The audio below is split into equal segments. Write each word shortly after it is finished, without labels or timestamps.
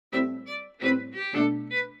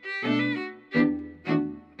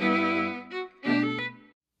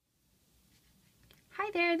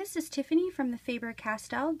this is Tiffany from the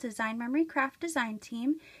Faber-Castell Design Memory Craft Design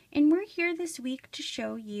Team, and we're here this week to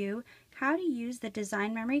show you how to use the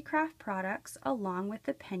Design Memory Craft products along with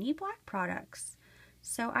the Penny Black products.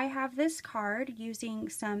 So I have this card using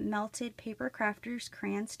some Melted Papercrafters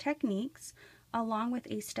Crayon Techniques along with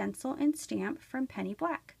a stencil and stamp from Penny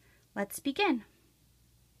Black. Let's begin.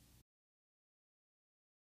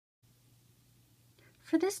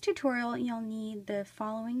 For this tutorial, you'll need the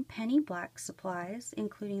following Penny Black supplies,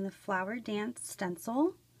 including the Flower Dance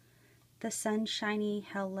stencil, the Sunshiny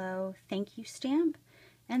Hello Thank You stamp,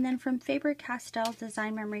 and then from Faber-Castell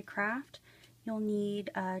Design Memory Craft, you'll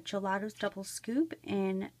need Gelatos Double Scoop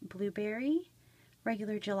in blueberry,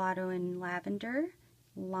 regular gelato in lavender,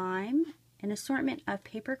 lime, an assortment of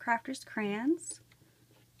Papercrafters crayons,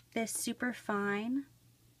 this super fine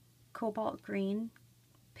cobalt green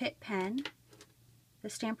Pitt pen, the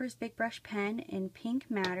Stampers Big Brush pen in pink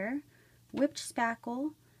madder, whipped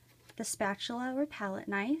spackle, the spatula or palette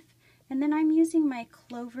knife, and then I'm using my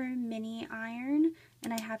Clover mini iron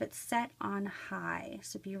and I have it set on high,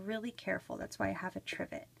 so be really careful. That's why I have a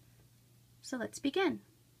trivet. So let's begin.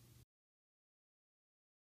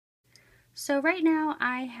 So right now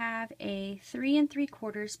I have a 3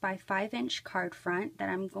 3/4 by 5" card front that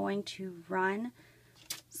I'm going to run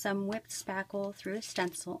some whipped spackle through a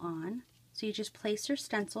stencil on. So you just place your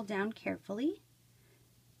stencil down carefully.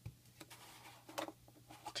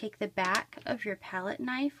 Take the back of your palette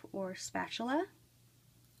knife or spatula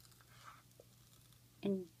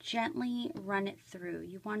and gently run it through.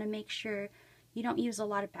 You want to make sure you don't use a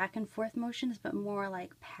lot of back and forth motions, but more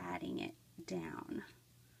like patting it down.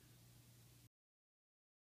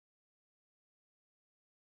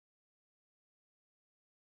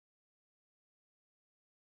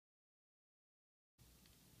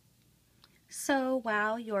 So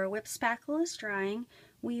while your whipped spackle is drying,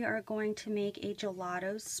 we are going to make a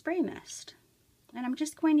Gelatos spray mist. And I'm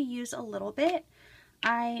just going to use a little bit.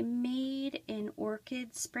 I made an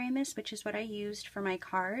orchid spray mist, which is what I used for my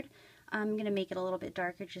card. I'm going to make it a little bit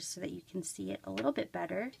darker just so that you can see it a little bit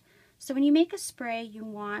better. So when you make a spray, you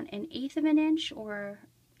want 1/8 of an inch or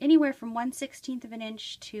anywhere from 1/16 of an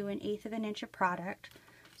inch to 1/8 of an inch of product.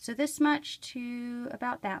 So this much to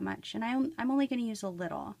about that much. And I'm only going to use a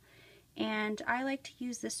little. And I like to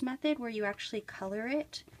use this method where you actually color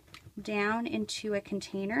it down into a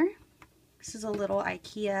container. This is a little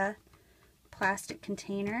IKEA plastic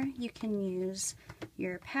container. You can use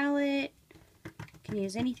your palette, you can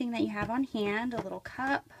use anything that you have on hand, a little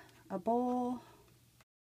cup, a bowl.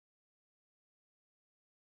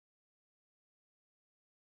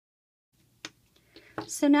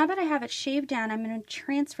 So now that I have it shaved down, I'm going to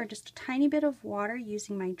transfer just a tiny bit of water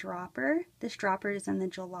using my dropper. This dropper is in the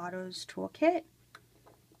Gelatos toolkit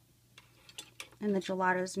and the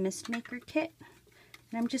Gelatos Mist Maker kit.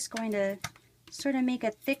 And I'm just going to sort of make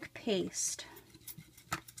a thick paste.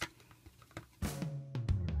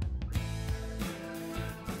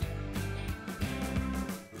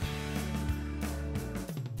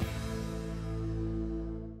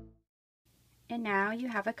 And now you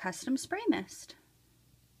have a custom spray mist.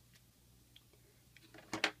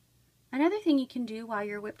 Another thing you can do while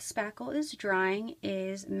your whipped spackle is drying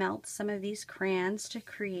is melt some of these crayons to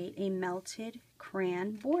create a melted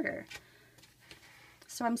crayon border.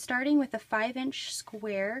 So I'm starting with a 5"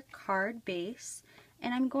 square card base,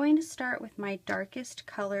 and I'm going to start with my darkest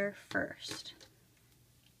color first.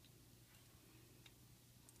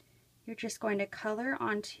 You're just going to color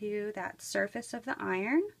onto that surface of the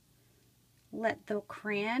iron. Let the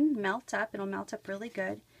crayon melt up. It'll melt up really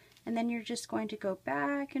good. And then you're just going to go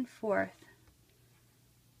back and forth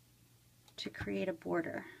to create a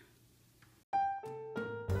border.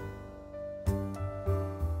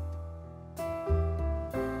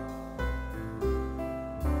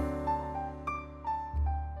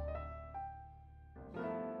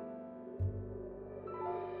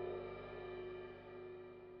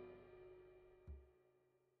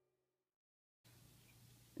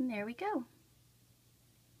 And there we go.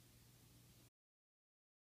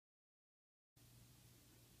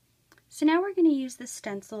 So now we're going to use the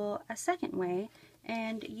stencil a second way,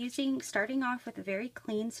 and starting off with a very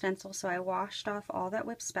clean stencil, so I washed off all that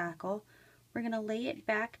whipped spackle. We're going to lay it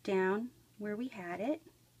back down where we had it.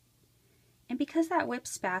 And because that whipped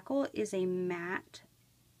spackle is a matte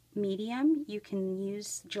medium, you can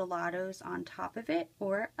use Gelatos on top of it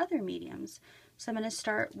or other mediums. So I'm going to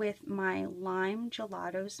start with my lime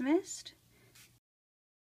Gelatos mist.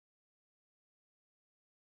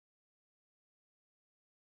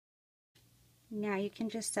 Now you can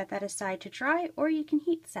just set that aside to dry, or you can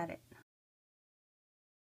heat set it.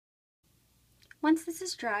 Once this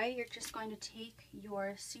is dry, you're just going to take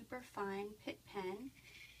your super fine Pitt pen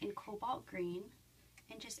in cobalt green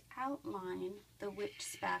and just outline the whipped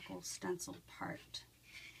spackle stencil part.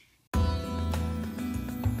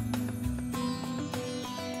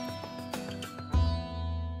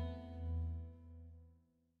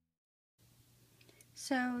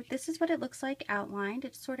 So this is what it looks like outlined.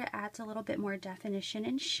 It sort of adds a little bit more definition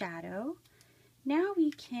and shadow. Now we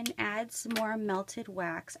can add some more melted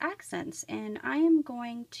wax accents, and I am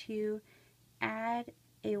going to add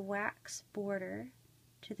a wax border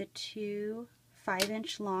to the two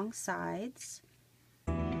 5-inch long sides.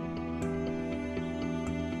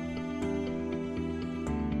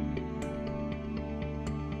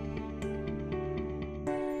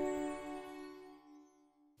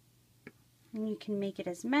 And you can make it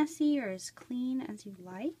as messy or as clean as you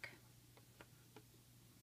like.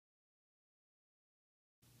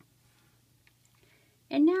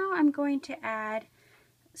 And now I'm going to add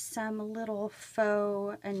some little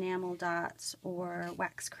faux enamel dots or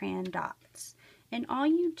wax crayon dots. And all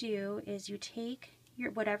you do is you take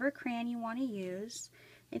your whatever crayon you want to use.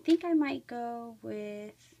 I think I might go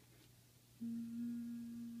with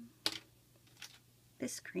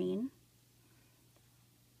this green.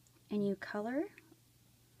 And you color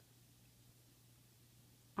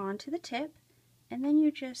onto the tip, and then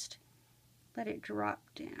you just let it drop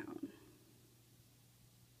down.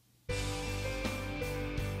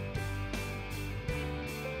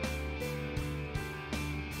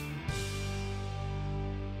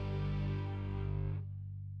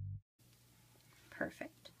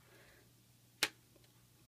 Perfect.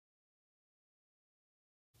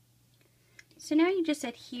 So now you just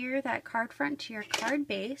adhere that card front to your card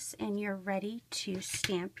base and you're ready to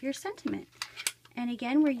stamp your sentiment. And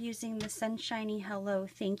again, we're using the Sunshiny Hello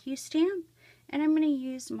Thank You stamp, and I'm going to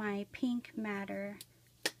use my Pink Matter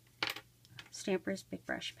Stampers Big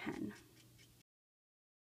Brush pen.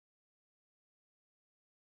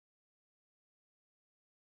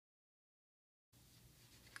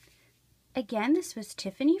 Again, this was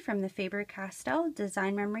Tiffany from the Faber-Castell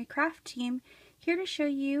Design Memory Craft team, here to show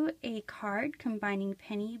you a card combining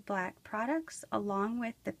penny black products along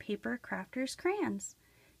with the Paper Crafters crayons.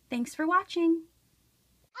 Thanks for watching!